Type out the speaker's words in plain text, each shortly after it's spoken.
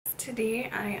Today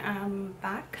I am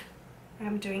back.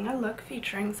 I'm doing a look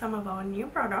featuring some of our new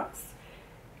products.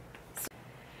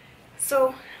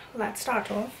 So let's start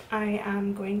off. I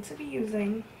am going to be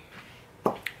using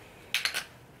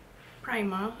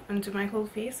primer onto my whole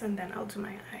face, and then I'll do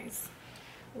my eyes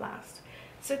last.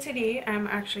 So today I'm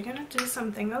actually going to do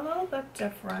something a little bit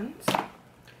different.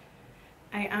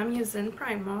 I am using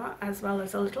primer as well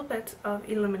as a little bit of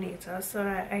illuminator so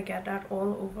that I get that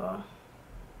all over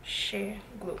sheer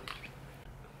glow.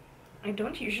 I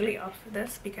don't usually opt for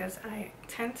this because I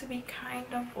tend to be kind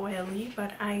of oily,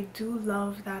 but I do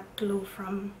love that glow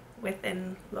from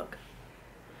within look.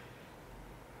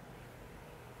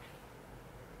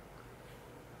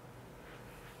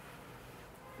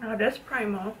 Now this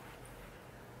primer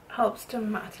helps to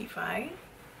mattify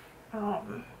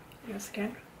your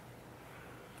skin.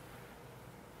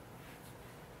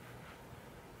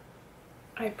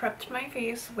 I prepped my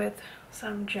face with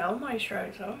some gel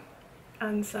moisturizer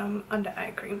and some under eye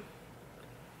cream.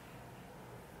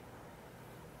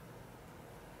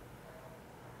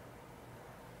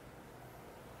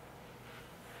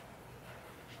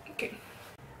 Okay,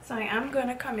 so I am going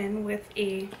to come in with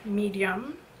a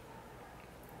medium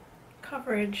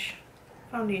coverage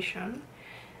foundation.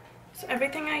 So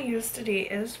everything I use today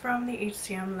is from the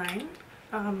HCM line.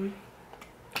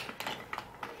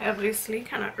 I obviously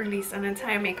cannot release an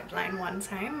entire makeup line one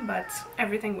time, but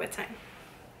everything with time.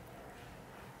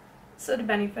 So the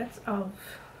benefits of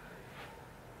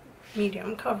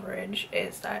medium coverage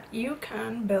is that you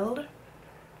can build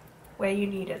where you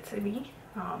need it to be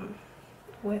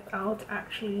without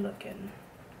actually looking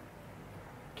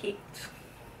caked.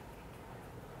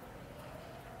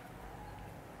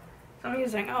 So I'm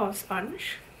using our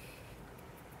sponge,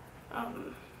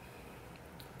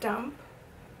 damp,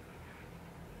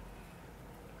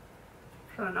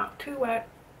 so not too wet,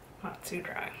 not too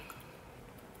dry.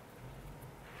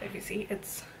 If you see,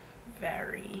 it's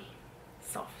very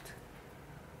soft.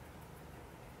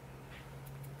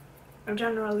 I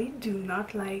generally do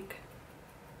not like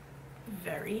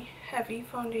very heavy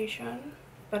foundation,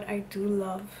 but I do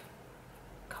love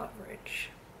coverage.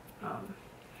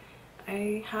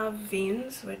 I have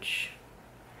veins which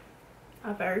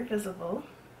are very visible,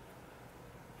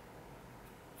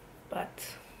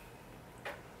 but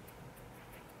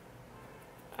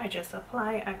I just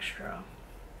apply extra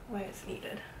where it's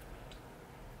needed.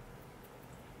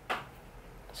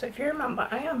 So if you remember,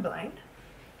 I am blind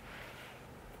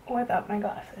without my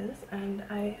glasses, and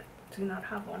I do not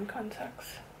have on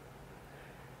contacts.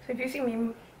 So if you see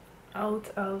me out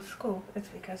of scope, it's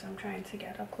because I'm trying to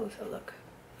get a closer look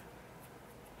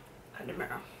at the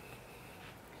mirror.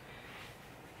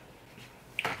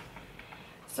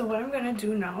 So what I'm going to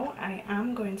do now, I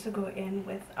am going to go in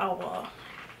with our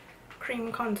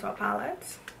cream contour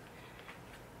palette.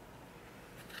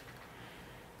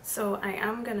 So I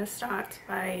am going to start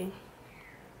by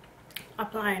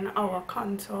applying our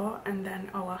contour and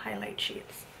then our highlight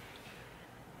shades.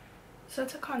 So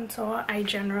to contour, I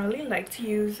generally like to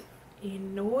use a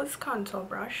nose contour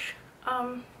brush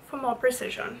for more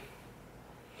precision.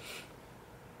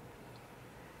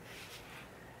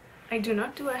 I do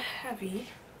not do a heavy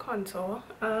contour,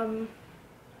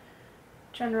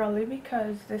 generally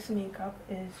because this makeup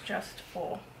is just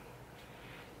for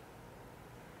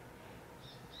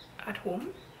at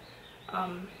home.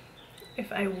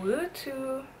 If I were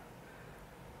to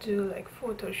do like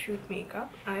photo shoot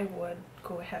makeup, I would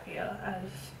go heavier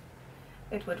as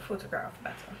it would photograph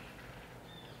better.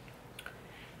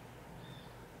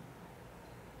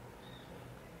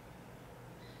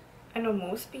 I know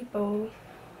most people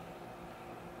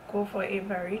go for a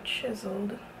very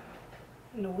chiseled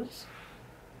nose.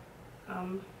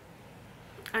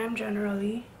 I am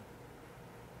generally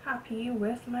happy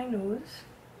with my nose,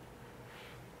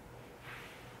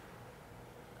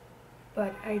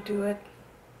 but I do it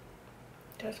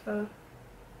just for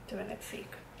doing its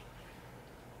sake.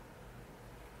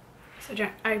 So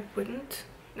I wouldn't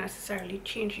necessarily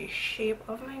change the shape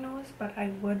of my nose, but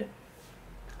I would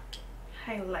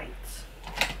highlight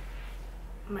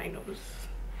my nose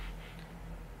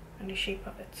and the shape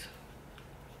of it.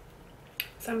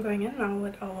 So I'm going in now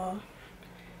with our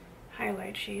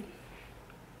highlight shade.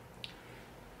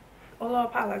 All our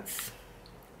palettes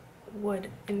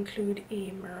would include a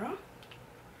mirror,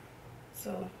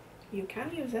 so you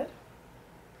can use it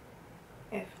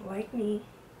if, like me,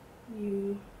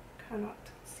 you cannot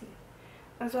see,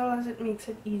 as well as it makes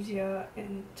it easier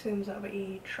in terms of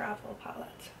a travel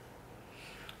palette.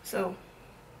 So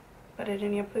put it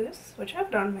in your purse, which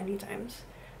I've done many times.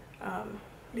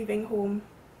 Leaving home,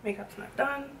 makeup's not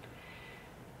done,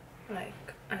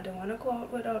 like I don't want to go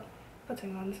out without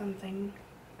putting on something,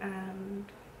 and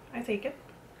I take it,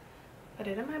 put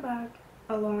it in my bag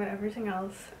along with everything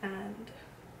else, and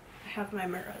I have my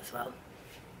mirror as well.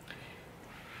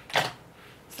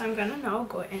 So I'm gonna now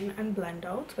go in and blend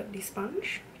out with the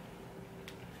sponge.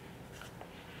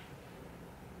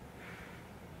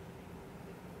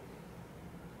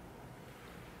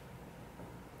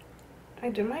 I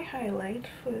do my highlight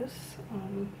first,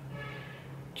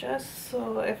 just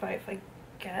so if I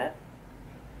forget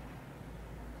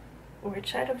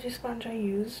which side of the sponge I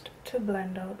used to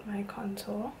blend out my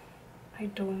contour, I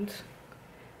don't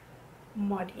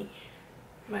muddy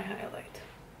my highlight.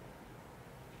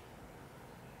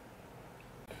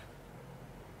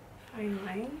 Fine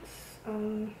lines.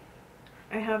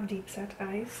 I have deep set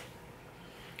eyes,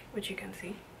 which you can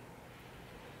see.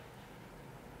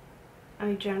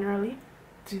 I generally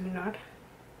do not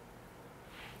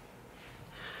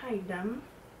hide them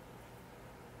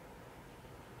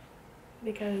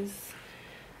because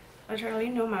literally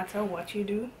no matter what you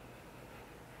do,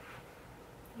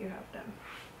 you have them.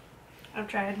 I've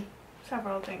tried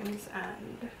several things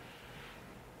and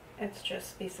it's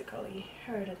just basically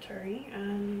hereditary,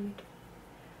 and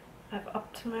I've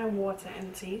upped my water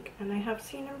intake and I have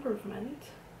seen improvement,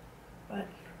 but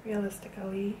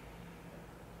realistically,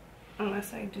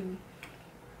 unless I do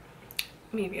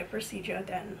maybe a procedure,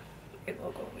 then it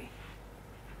will go away.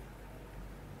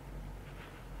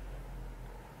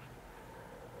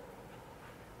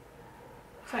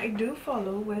 So I do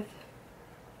follow with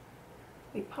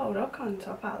the powder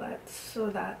contour palette so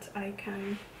that I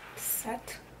can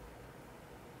set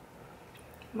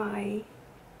my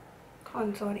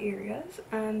contoured areas,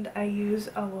 and I use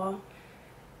our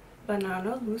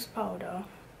banana loose powder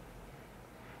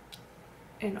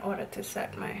in order to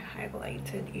set my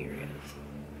highlighted areas.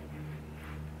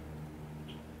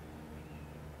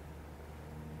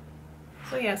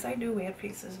 So yes, I do weird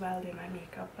faces while doing my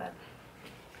makeup, but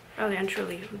really and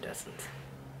truly, who doesn't?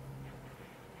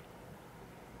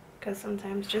 Because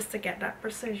sometimes just to get that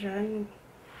precision,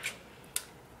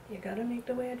 you gotta make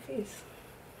the weird face.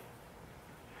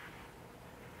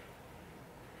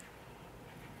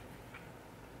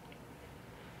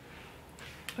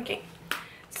 Okay,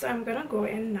 so I'm gonna go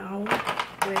in now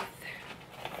with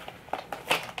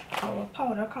our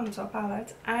powder contour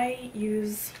palette. I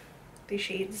use the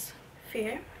shades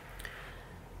Fair,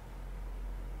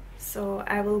 so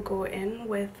I will go in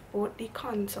with both the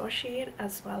contour shade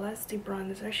as well as the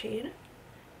bronzer shade,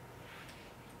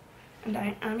 and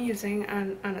I am using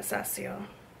an Anastasia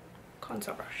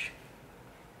contour brush.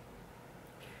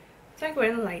 So I go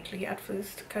in lightly at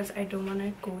first because I don't want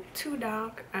to go too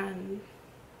dark and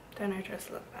then I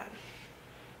just look bad,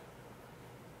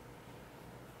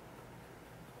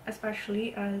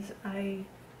 especially as I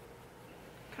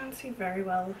can't see very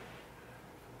well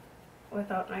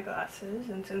without my glasses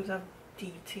in terms of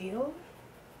detail.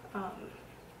 I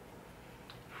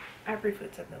prefer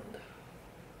to build.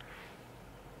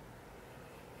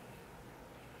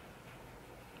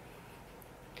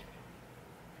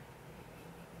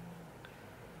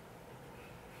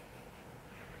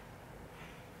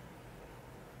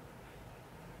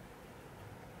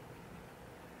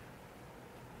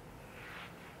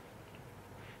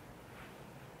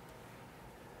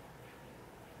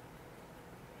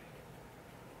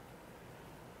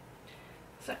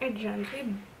 So I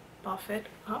gently buff it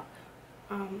up,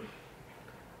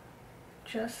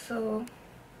 just so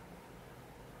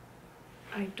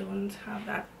I don't have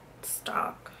that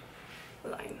stark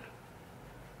line.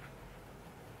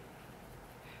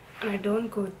 And I don't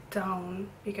go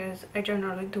down because I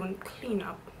generally don't clean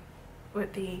up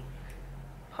with the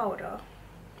powder,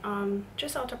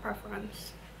 just out of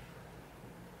preference.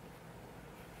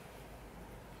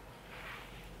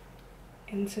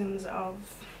 In terms of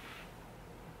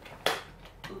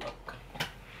look.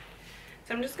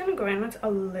 So I'm just going to go in with a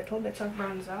little bit of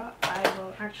bronzer. I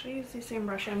will actually use the same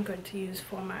brush I'm going to use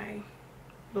for my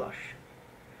blush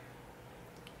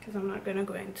because I'm not going to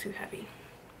go in too heavy.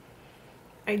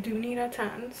 I do need a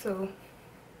tan, so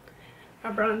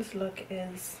a bronze look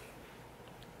is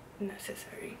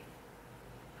necessary.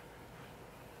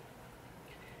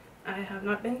 I have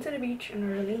not been to the beach in a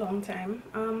really long time.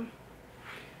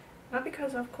 Not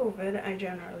because of COVID, I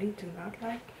generally do not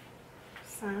like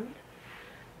sand,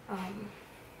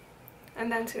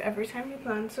 and then to every time you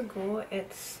plan to go,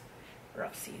 it's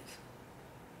rough seas,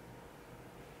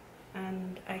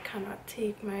 and I cannot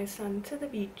take my son to the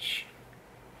beach.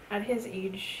 At his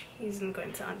age, he isn't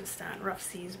going to understand rough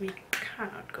seas. We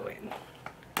cannot go in.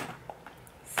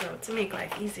 So to make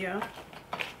life easier,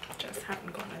 just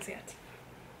haven't gone as yet.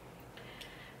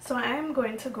 So I am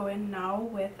going to go in now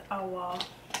with our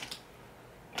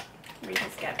we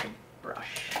just get a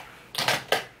brush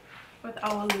with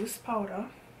our loose powder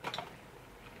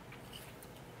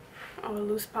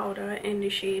in the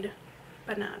shade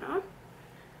Banana,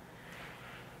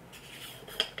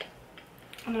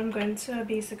 and I'm going to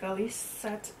basically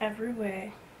set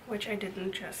everywhere, which I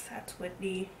didn't just set with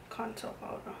the contour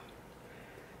powder.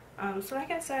 So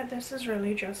like I said, this is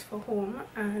really just for home,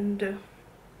 and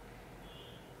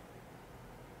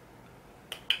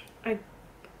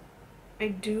I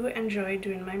do enjoy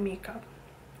doing my makeup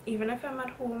even if I'm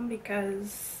at home,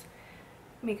 because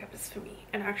makeup is for me.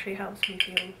 It actually helps me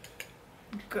feel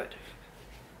good.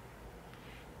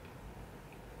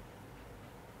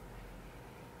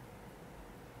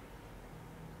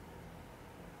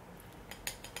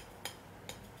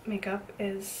 Makeup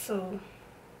is so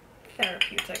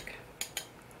therapeutic.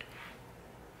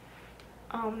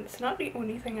 It's not the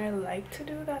only thing I like to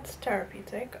do that's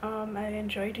therapeutic. I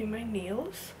enjoy doing my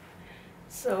nails,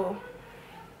 so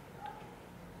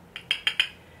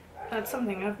that's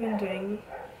something I've been doing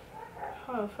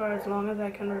for as long as I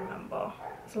can remember.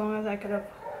 As long as I could have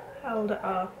held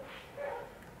a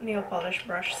nail polish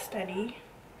brush steady,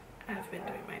 I've been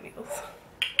doing my nails.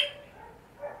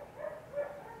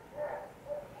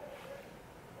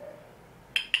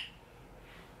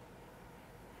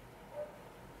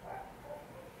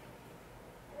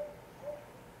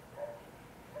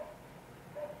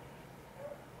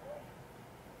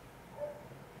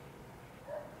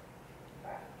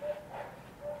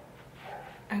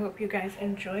 I hope you guys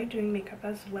enjoy doing makeup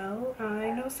as well.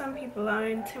 I know some people are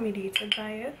intimidated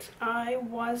by it. I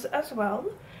was as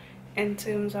well, in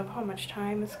terms of how much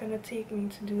time it's gonna take me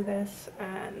to do this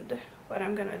and what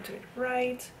I'm gonna do it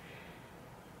right.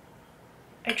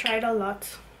 I tried a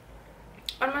lot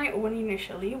on my own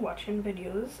initially, watching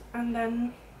videos, and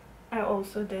then I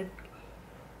also did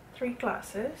 3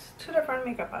 classes, 2 different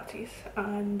makeup artists,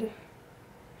 and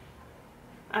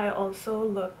I also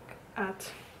look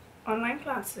at online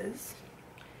classes,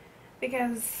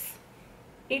 because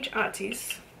each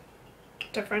artist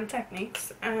different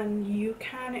techniques, and you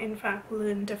can in fact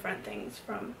learn different things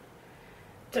from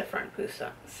different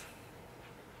persons.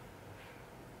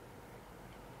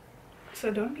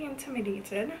 So don't be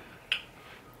intimidated.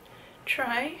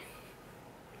 Try.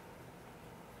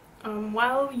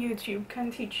 While YouTube can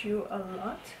teach you a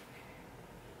lot,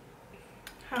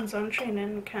 hands-on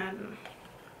training can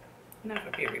never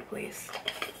be replaced.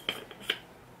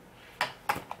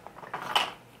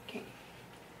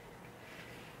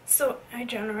 So I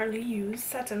generally use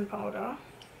setting powder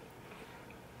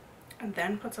and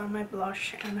then put on my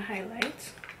blush and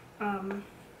highlight.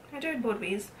 I do it both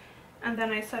ways, and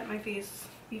then I set my face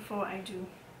before I do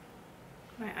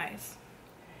my eyes.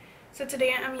 So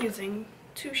today I'm using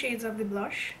 2 shades of the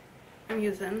blush. I'm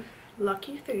using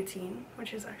Lucky 13,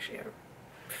 which is actually a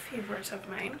favorite of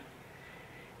mine,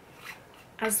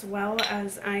 as well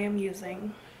as I am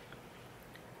using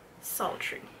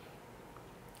Sultry.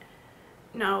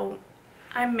 Now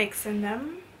I'm mixing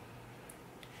them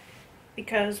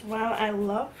because while I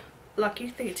love Lucky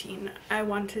 13, I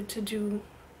wanted to do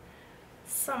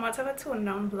somewhat of a toned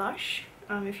down blush.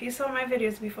 If you saw my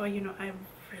videos before, you know I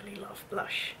really love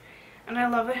blush, and I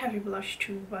love a heavy blush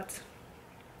too, but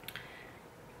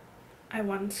I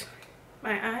want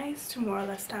my eyes to more or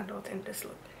less stand out in this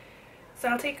look. So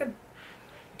I'll take a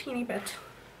teeny bit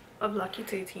of Lucky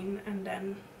 13 and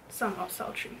then some of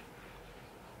Sultry.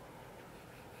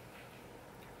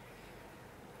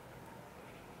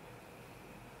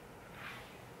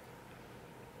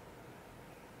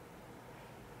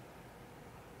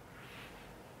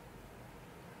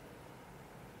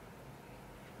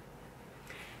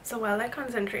 So while I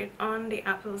concentrate on the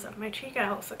apples of my cheek, I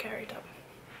also carry it up.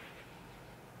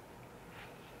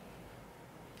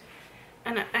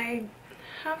 And I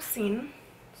have seen,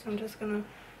 so I'm just gonna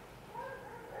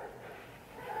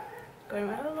go in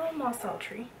with a little more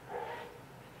Sultry.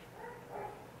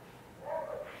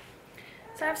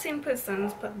 So I've seen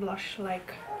persons put blush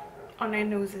like on their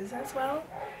noses as well.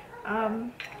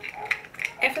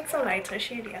 If it's a lighter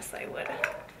shade, yes I would,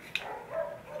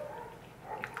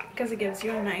 because it gives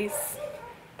you a nice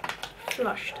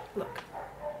flushed look.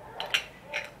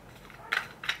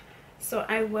 So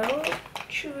I will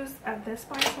choose at this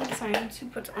point in time to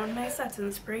put on my setting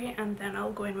spray, and then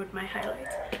I'll go in with my highlight.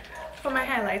 For my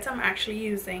highlight, I'm actually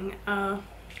using a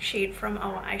shade from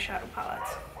our eyeshadow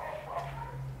palette.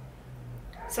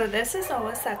 So this is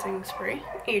our setting spray,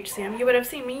 HCM. You would have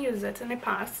seen me use it in the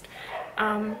past.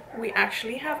 We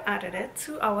actually have added it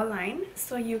to our line,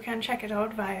 so you can check it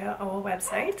out via our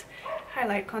website,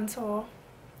 Highlight Contour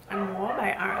and More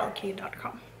by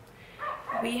rlk.com.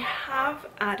 we have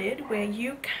added where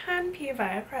you can pay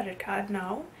via credit card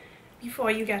now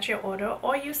before you get your order,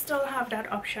 or you still have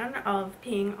that option of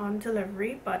paying on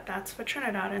delivery, but that's for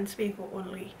Trinidad and Tobago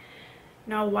only.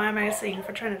 Now, why am I saying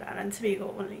for Trinidad and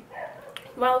Tobago only?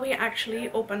 Well, we actually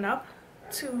opened up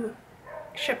to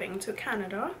shipping to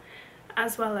Canada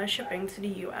as well as shipping to the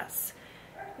US.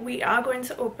 We are going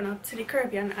to open up to the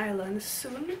Caribbean islands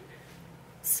soon,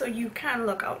 so you can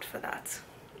look out for that.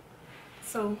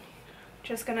 So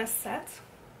just gonna set.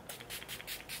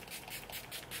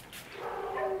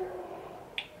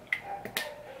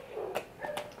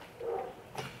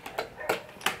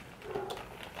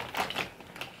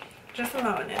 Just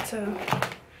allowing it to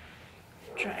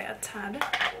dry a tad.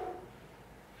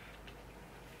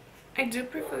 I do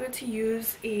prefer to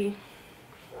use a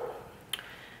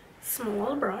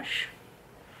small brush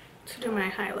to do my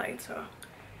highlighter.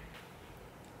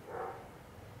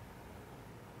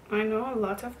 I know a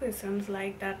lot of persons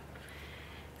like that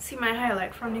see my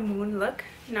highlight from the moon look.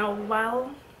 Now,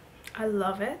 while I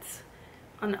love it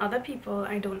on other people,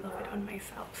 I don't love it on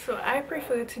myself. So I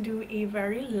prefer to do a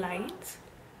very light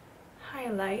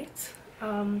highlight,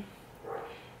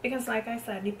 because like I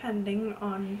said, depending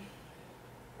on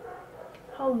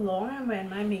how long I'm wearing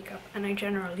my makeup, and I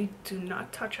generally do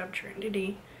not touch up during the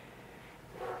day,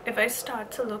 if I start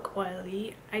to look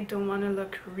oily, I don't want to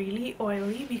look really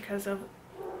oily because of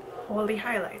all the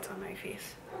highlights on my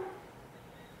face.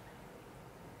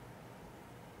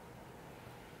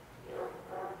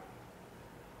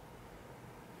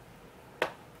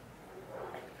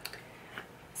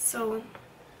 So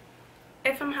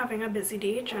if I'm having a busy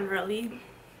day, generally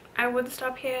I would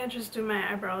stop here, just do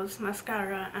my eyebrows,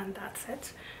 mascara, and that's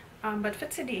it. But for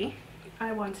today,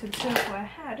 I wanted to go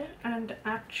ahead and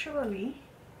actually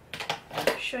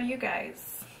show you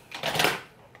guys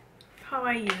how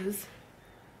I use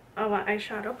our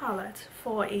eyeshadow palette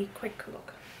for a quick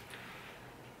look.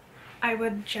 I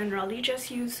would generally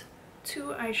just use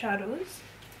 2 eyeshadows,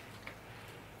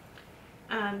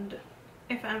 and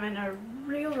if I'm in a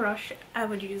real rush, I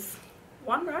would use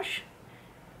 1 brush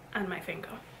and my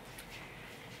finger.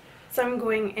 So I'm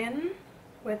going in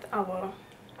with our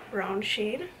brown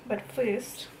shade, but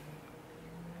first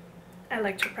I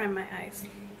like to prime my eyes.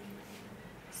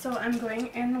 So I'm going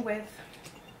in with,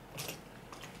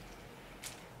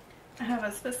 I have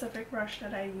a specific brush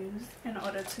that I use in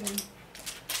order to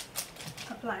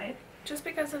apply it, just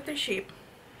because of the shape.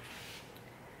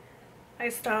 I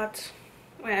start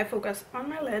where I focus on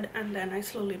my lid and then I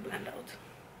slowly blend out.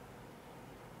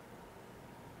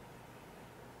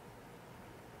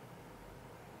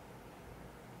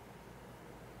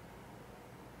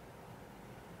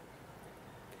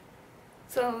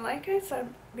 So like I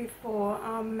said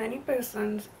before, many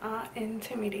persons are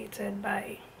intimidated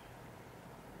by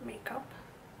makeup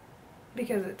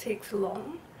because it takes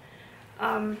long.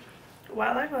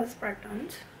 While I was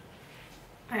pregnant,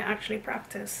 I actually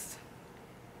practiced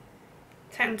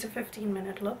 10 to 15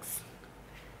 minute looks,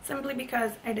 simply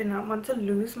because I did not want to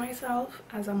lose myself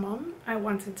as a mom. I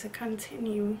wanted to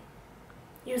continue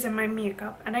using my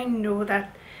makeup, and I know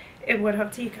that it would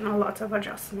have taken a lot of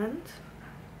adjustment.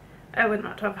 I would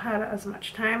not have had as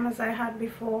much time as I had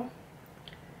before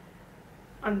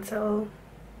until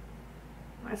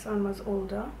my son was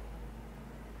older.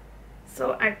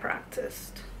 So I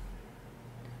practiced,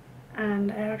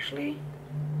 and I actually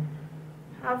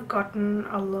have gotten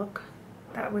a look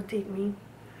that would take me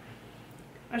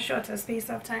a shorter space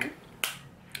of time.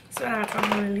 So that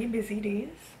on really busy days,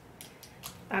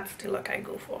 that's the look I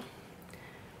go for.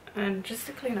 And just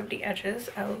to clean up the edges,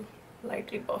 I'll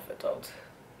lightly buff it out.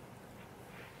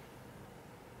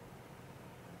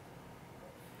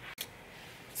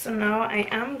 So now I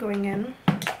am going in,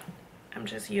 I'm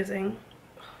just using,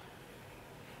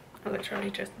 I literally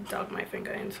just dug my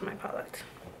finger into my palette.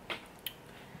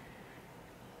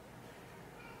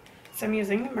 So I'm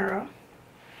using the mirror,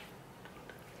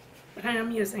 but I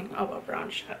am using our brown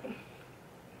shadow.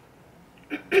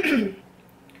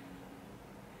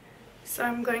 So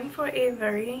I'm going for a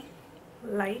very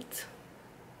light,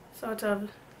 sort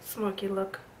of smoky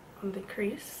look on the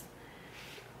crease,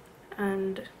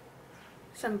 and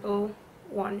simple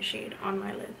 1 shade on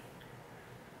my lid.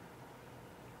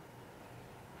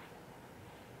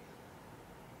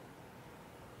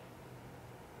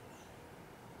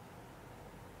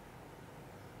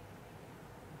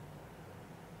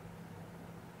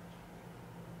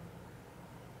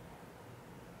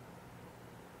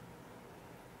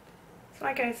 So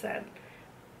like I said,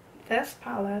 this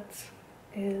palette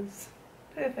is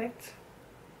perfect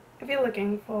if you're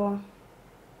looking for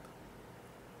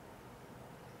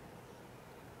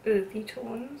earthy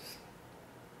tones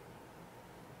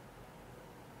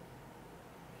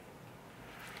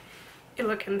you're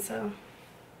looking to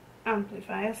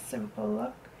amplify a simple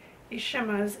look, the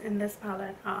shimmers in this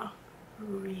palette are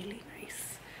really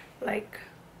nice. Like,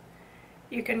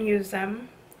 you can use them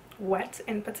wet,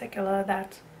 in particular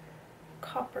that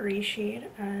coppery shade,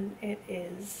 and it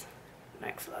is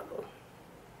next level.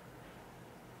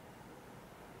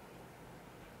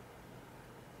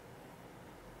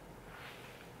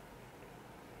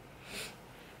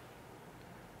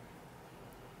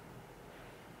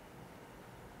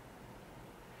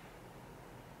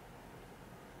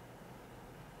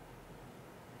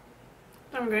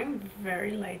 I'm going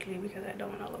very lightly because I don't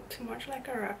want to look too much like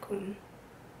a raccoon.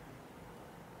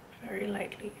 Very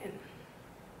lightly in.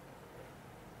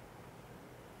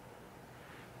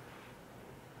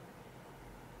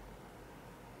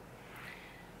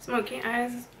 Smoky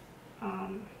eyes,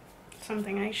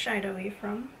 something I shied away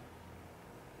from,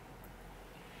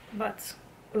 but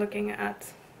looking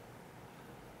at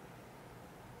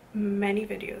many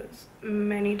videos,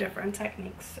 many different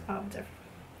techniques of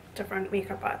different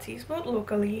makeup artists, both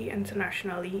locally,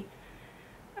 internationally,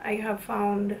 I have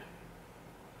found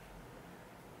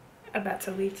a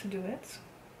better way to do it.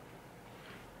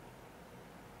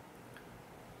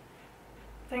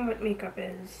 The thing with makeup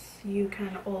is you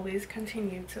can always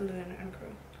continue to learn and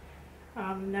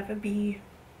grow. Never be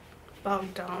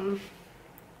bogged down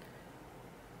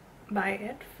by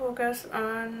it. Focus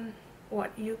on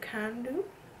what you can do.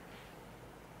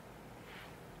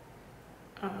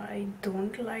 I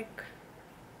don't like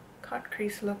cut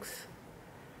crease looks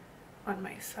on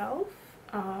myself.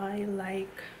 I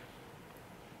like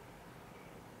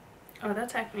other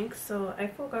techniques, so I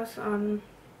focus on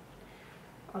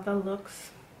other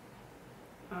looks.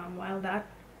 While that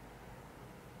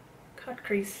cut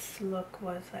crease look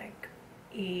was like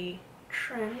a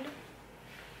trend,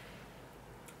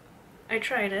 I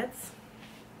tried it,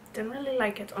 didn't really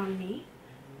like it on me.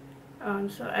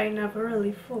 So I never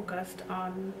really focused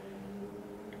on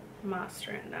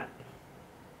mastering that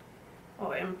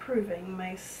or improving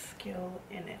my skill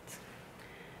in it,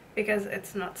 because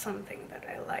it's not something that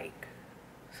I like.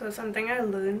 So something I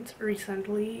learned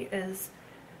recently is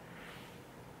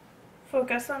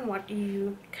focus on what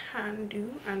you can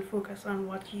do and focus on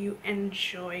what you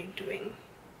enjoy doing.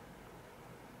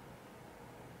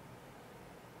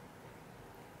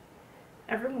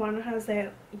 Everyone has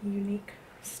their unique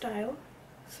style,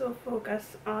 so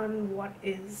focus on what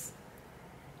is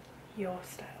your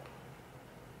style,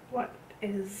 what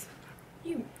is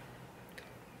you.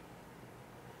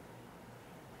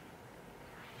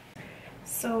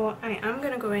 So I am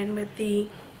gonna go in with the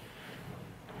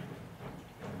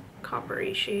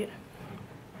coppery shade.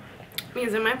 I'm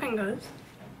using my fingers.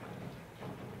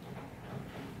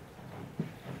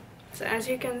 So as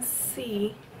you can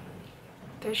see,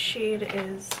 the shade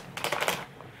is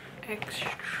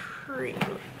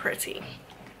extremely pretty.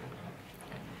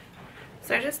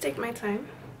 So I just take my time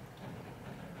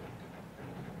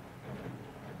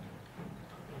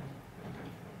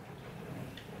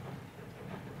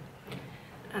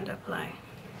and apply.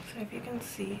 So if you can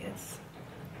see, it's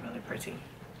really pretty.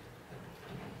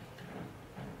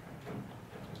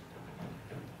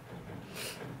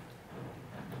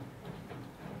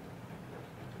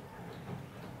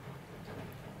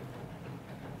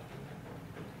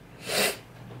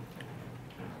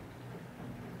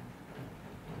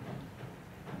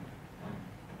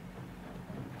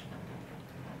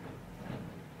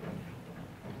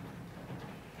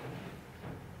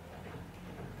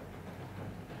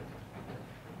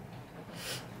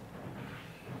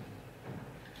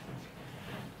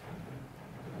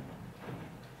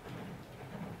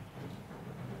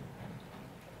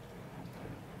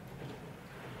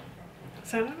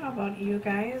 So I don't know about you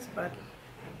guys, but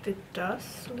the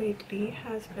dust lately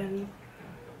has been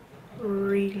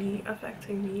really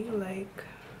affecting me. Like,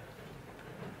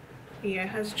 the year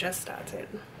has just started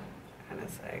and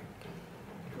it's like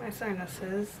my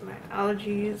sinuses, my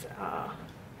allergies are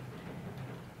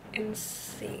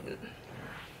insane.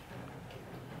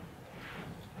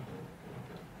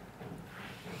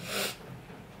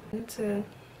 To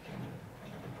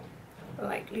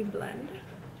lightly blend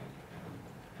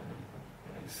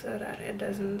so that it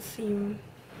doesn't seem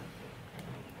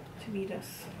to be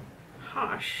this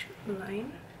harsh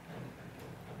line.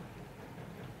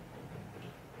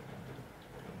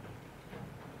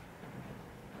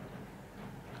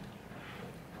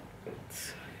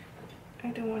 I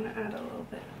do want to add a little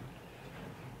bit.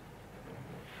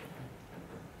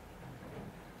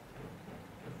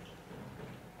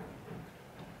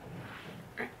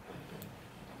 Right.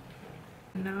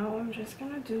 Now I'm just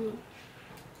gonna do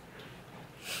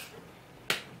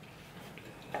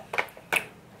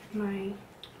my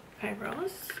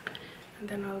eyebrows, and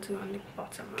then I'll do on the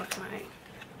bottom of my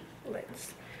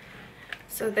lids.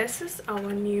 So this is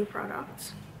our new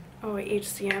product, our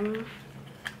HCM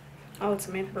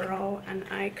Ultimate Brow and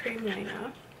Eye Cream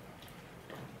Liner.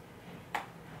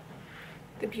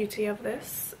 The beauty of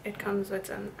this, it comes with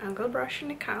an angle brush in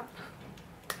the cap,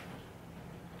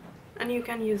 and you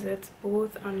can use it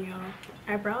both on your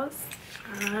eyebrows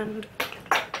and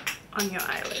on your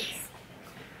eyelids.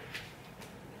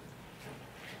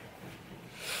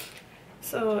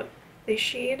 So the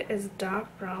shade is dark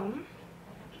brown.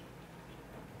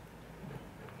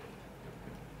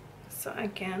 So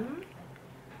again,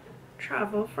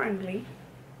 travel friendly.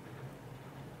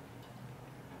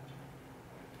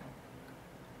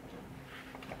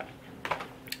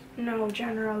 Now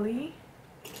generally,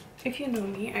 if you know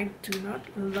me, I do not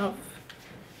love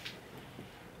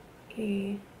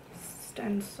a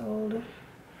stenciled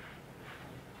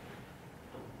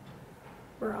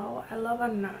brow. I love a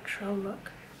natural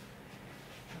look.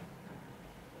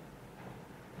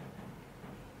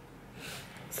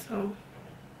 So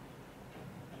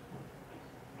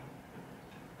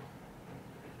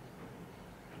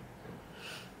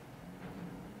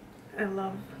I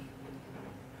love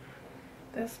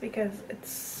this because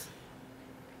it's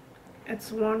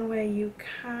one way you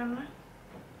can,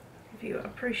 if you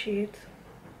appreciate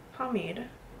pomade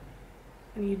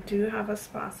and you do have a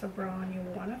sparse of brow and you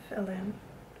want to fill in,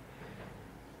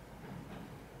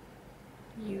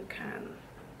 you can.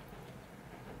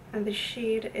 And the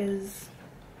shade is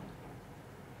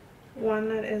one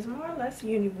that is more or less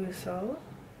universal.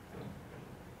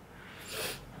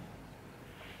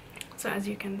 So as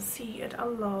you can see, it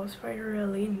allows for a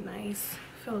really nice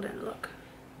filled in look.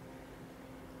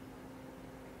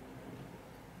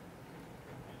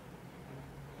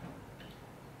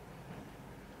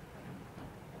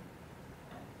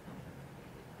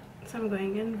 So I'm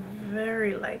going in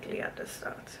very lightly at the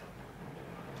start.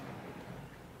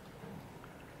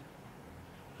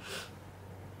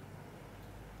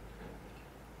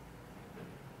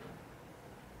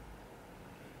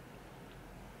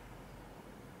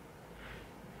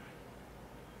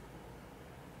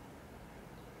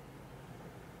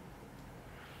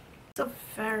 So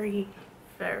very,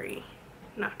 very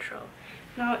natural.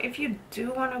 Now if you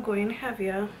do want to go in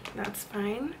heavier, that's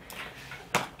fine.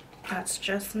 That's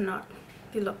just not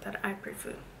the look that I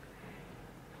prefer.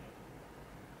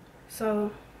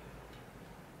 So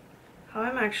how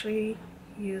I'm actually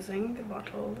using the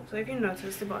bottle, so if you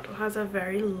notice, the bottle has a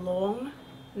very long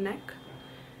neck,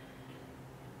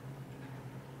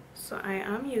 so I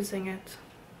am using it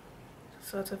to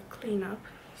sort of clean up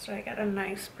so I get a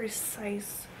nice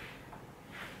precise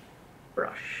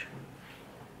brush.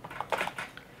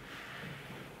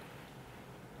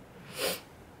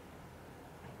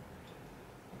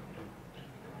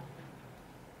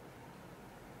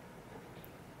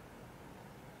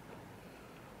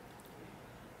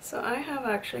 So I have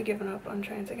actually given up on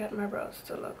trying to get my brows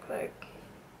to look like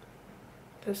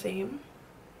the same.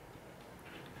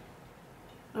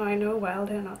 Now I know while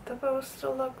they're not supposed to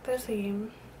look the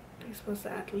same, they're supposed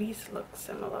to at least look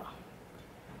similar.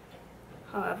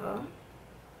 However,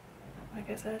 like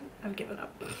I said, I've given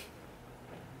up.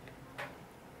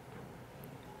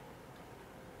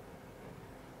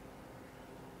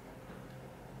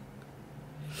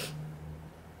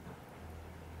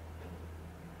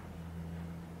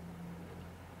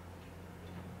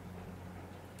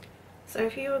 So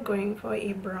if you are going for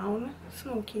a brown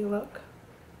smoky look,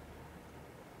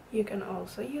 you can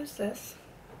also use this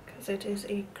because it is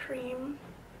a cream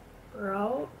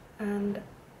brow and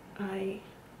eyeliner.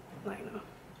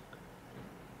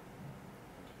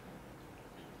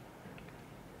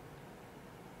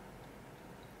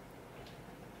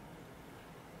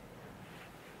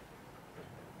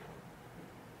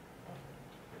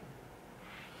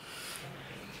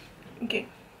 Okay.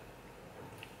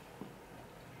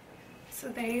 So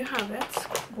there you have it.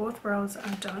 Both brows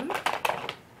are done.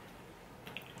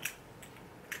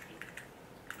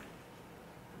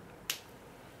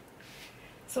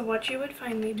 So what you would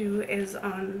find me do is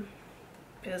on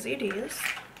busy days,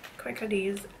 quicker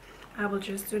days, I will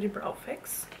just do the brow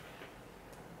fix,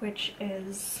 which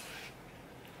is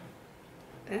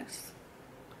this.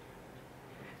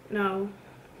 Now,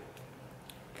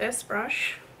 this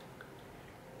brush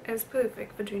is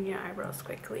perfect for doing your eyebrows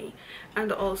quickly,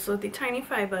 and also the tiny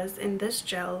fibers in this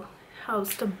gel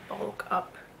helps to bulk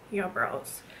up your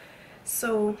brows.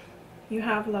 So you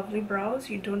have lovely brows,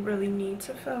 you don't really need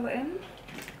to fill in.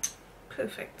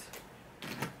 Perfect.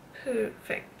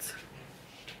 Perfect.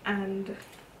 And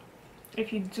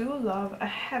if you do love a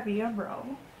heavier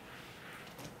brow,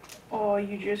 or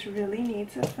you just really need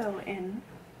to fill in,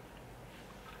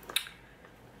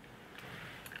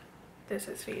 this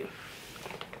is for you.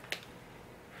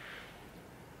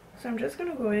 So I'm just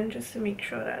gonna go in just to make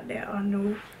sure that there are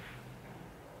no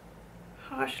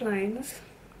harsh lines,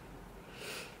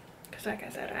 because like I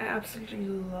said, I absolutely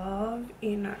love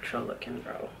a natural looking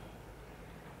brow,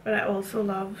 but I also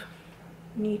love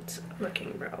neat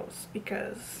looking brows,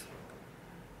 because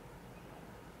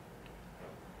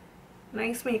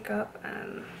nice makeup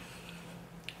and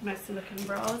messy looking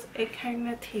brows, it kind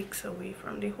of takes away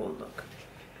from the whole look.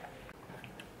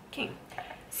 Okay,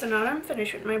 so now that I'm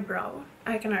finished with my brow,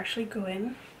 I can actually go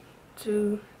in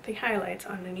to the highlights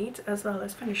underneath as well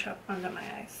as finish up under my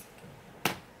eyes.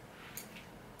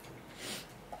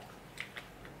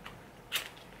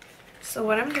 So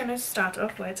what I'm going to start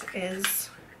off with is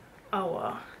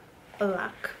our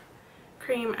black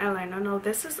cream eyeliner. Now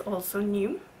this is also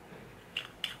new.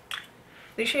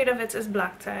 The shade of it is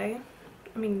Black Tie,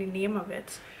 I mean the name of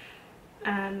it,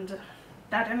 and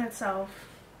that in itself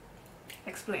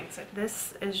explains it.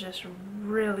 This is just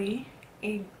really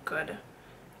a good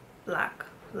black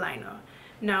liner.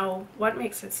 Now what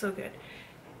makes it so good?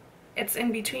 It's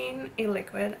in between a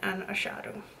liquid and a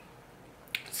shadow.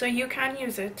 So you can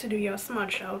use it to do your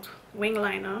smudge out wing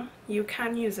liner. You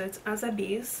can use it as a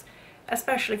base,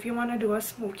 especially if you want to do a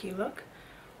smoky look,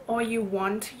 or you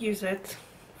want to use it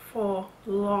for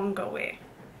longer wear.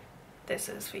 This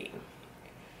is for you.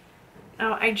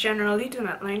 Now I generally do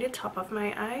not line the top of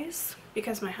my eyes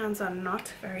because my hands are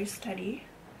not very steady,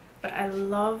 but I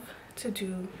love to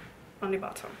do on the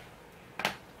bottom.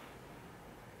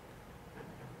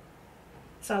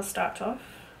 So I'll start off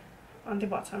on the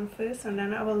bottom first, and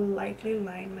then I will lightly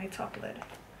line my top lid.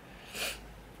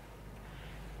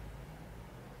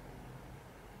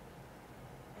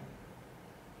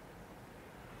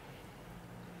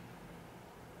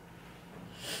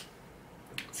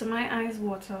 So my eyes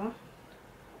water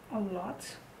a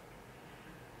lot.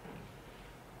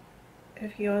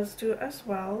 If yours do as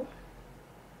well,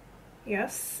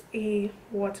 yes, a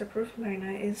waterproof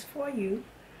liner is for you,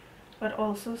 but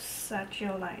also set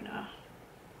your liner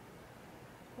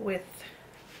with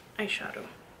eyeshadow.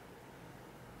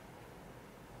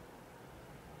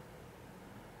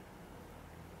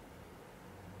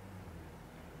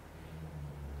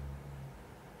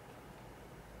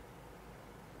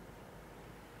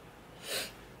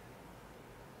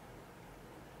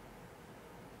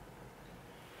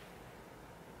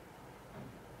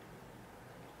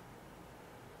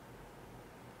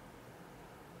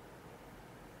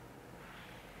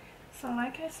 So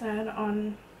like I said,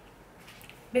 on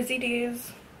busy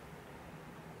days,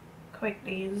 quick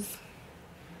days,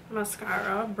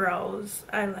 mascara, brows,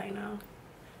 eyeliner,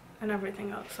 and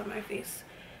everything else on my face,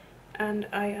 and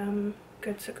I am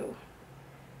good to go.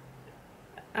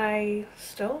 I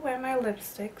still wear my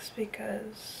lipsticks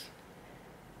because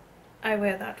I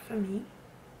wear that for me.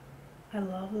 I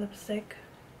love lipstick.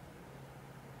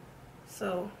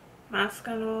 So mask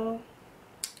and all,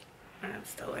 I'm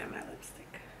still wearing my lipstick.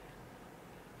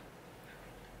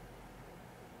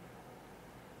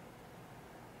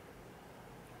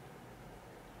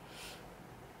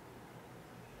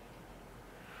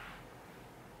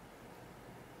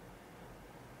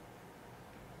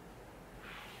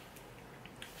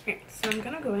 Okay, so I'm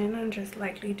gonna go in and just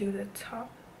lightly do the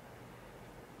top.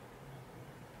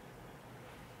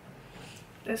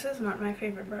 This is not my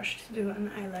favorite brush to do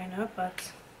an eyeliner,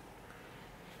 but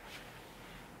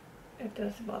it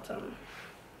does the bottom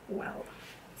well.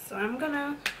 So I'm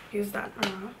gonna use that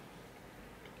now.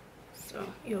 So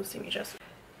you'll see me just.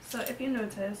 So if you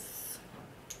notice,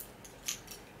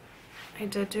 I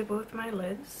did do both my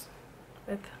lids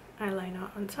with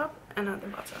eyeliner on top and on the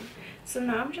bottom. So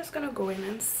now I'm just gonna go in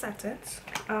and set it.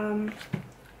 I'm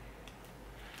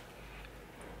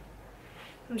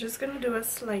just gonna do a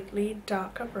slightly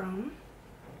darker brown,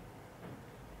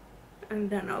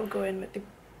 and then I'll go in with the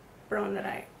brown that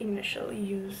I initially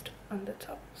used on the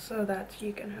top, so that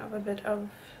you can have a bit of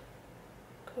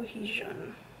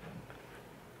cohesion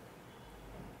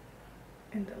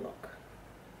in the look.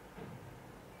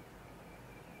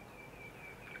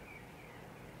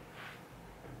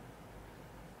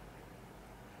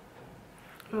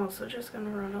 I'm also just gonna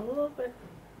run a little bit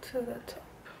to the top.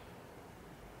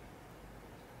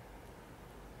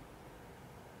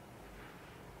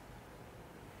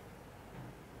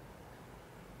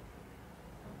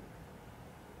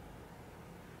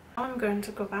 I'm going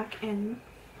to go back in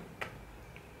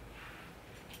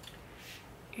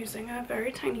using a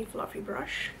very tiny fluffy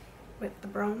brush with the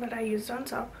brown that I used on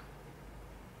top.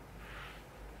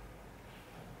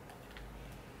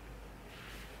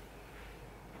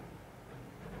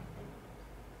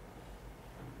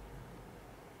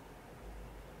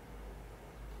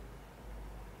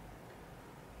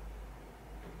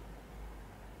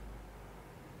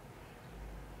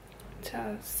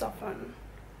 to soften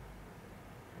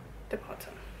the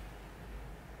bottom.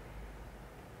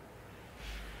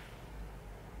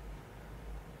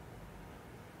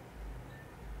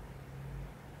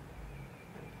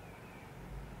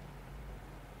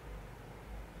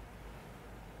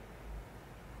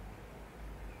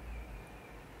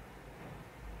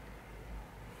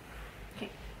 Okay,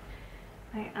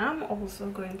 I am also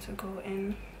going to go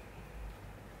in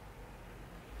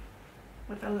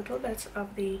with a little bit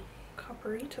of the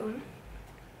coppery tone.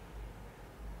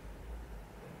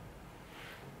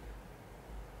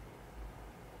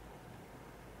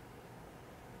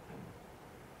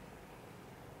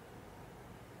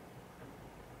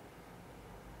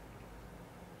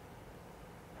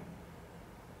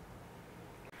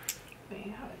 There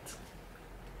you have it.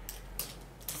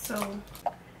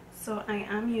 So I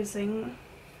am using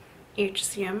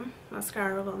HCM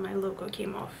mascara. Well, my logo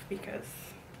came off because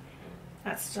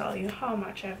that's to tell you how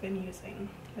much I've been using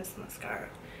this mascara.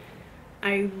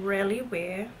 I rarely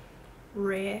wear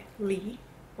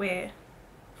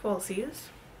falsies,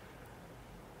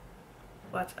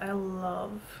 but I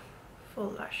love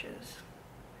full lashes.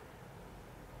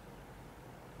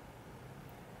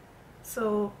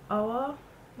 So our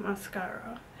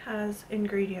mascara has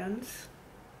ingredients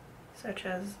such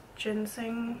as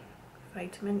ginseng,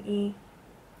 vitamin E,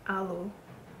 aloe,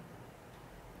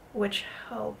 which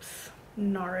helps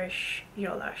nourish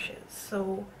your lashes.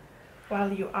 So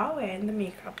while you are wearing the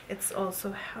makeup, it's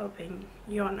also helping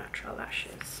your natural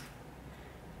lashes.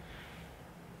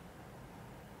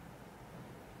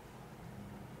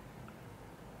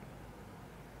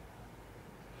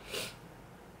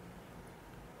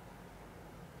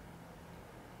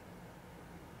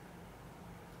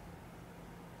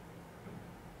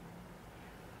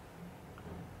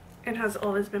 It has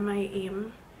always been my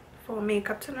aim for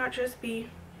makeup to not just be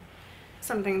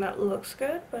something that looks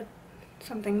good, but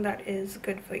something that is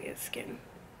good for your skin.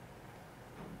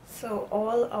 So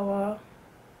all our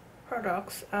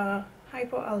products are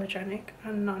hypoallergenic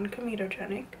and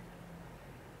non-comedogenic.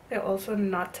 They're also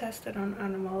not tested on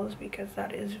animals because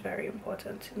that is very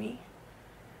important to me.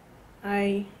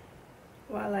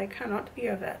 While I cannot be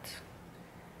a vet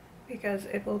because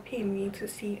it will pain me to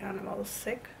see animals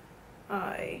sick,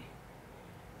 I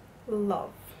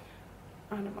love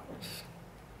animals.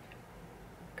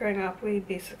 Growing up, we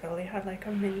basically had like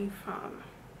a mini farm.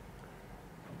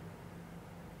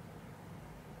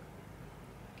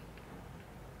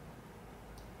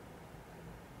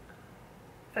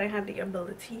 If I had the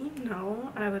ability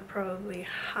now, I would probably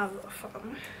have a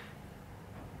farm.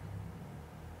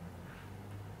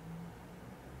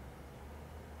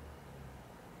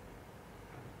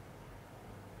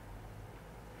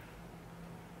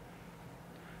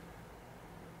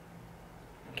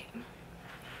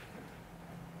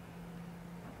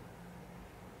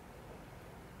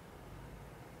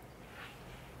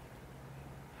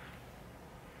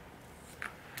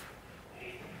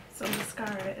 So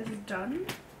mascara is done.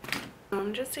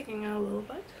 I'm just taking out a little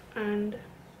bit, and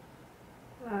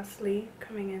lastly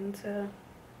coming in to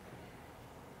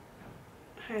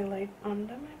highlight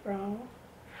under my brow,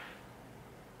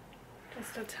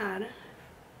 just a tad.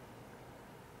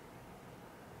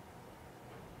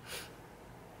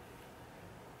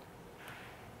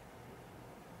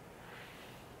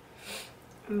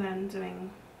 And then doing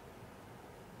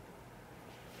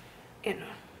inner.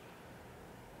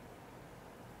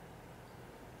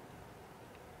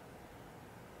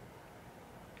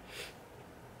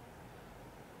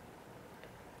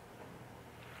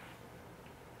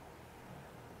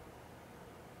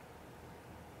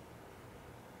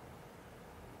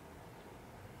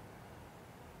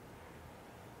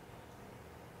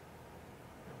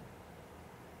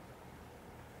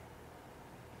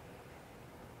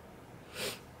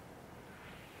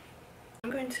 I'm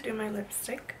going to do my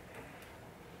lipstick.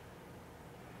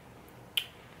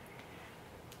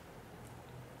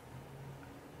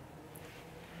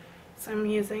 So I'm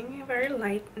using a very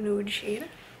light nude shade.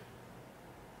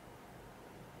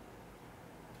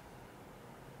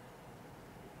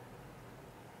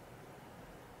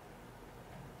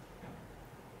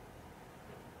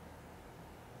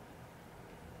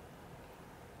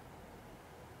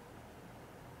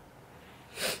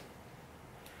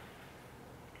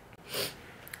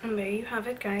 And there you have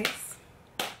it, guys.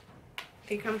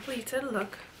 A completed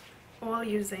look, all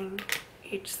using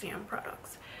HCM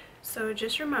products. So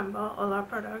just remember, all our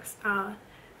products are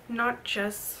not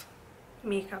just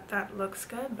makeup that looks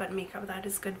good, but makeup that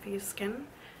is good for your skin,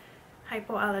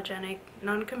 hypoallergenic,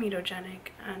 non-comedogenic,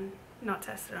 and not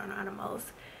tested on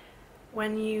animals.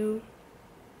 When you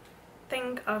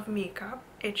think of makeup,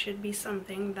 it should be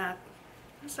something that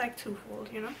It's like twofold,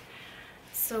 you know.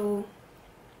 So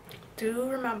do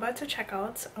remember to check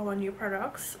out our new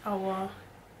products, our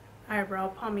eyebrow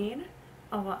pomade,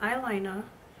 our eyeliner,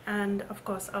 and of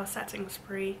course our setting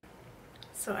spray.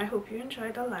 So I hope you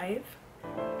enjoyed the live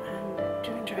and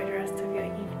do enjoy the rest of your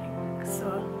evening.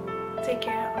 So take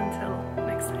care until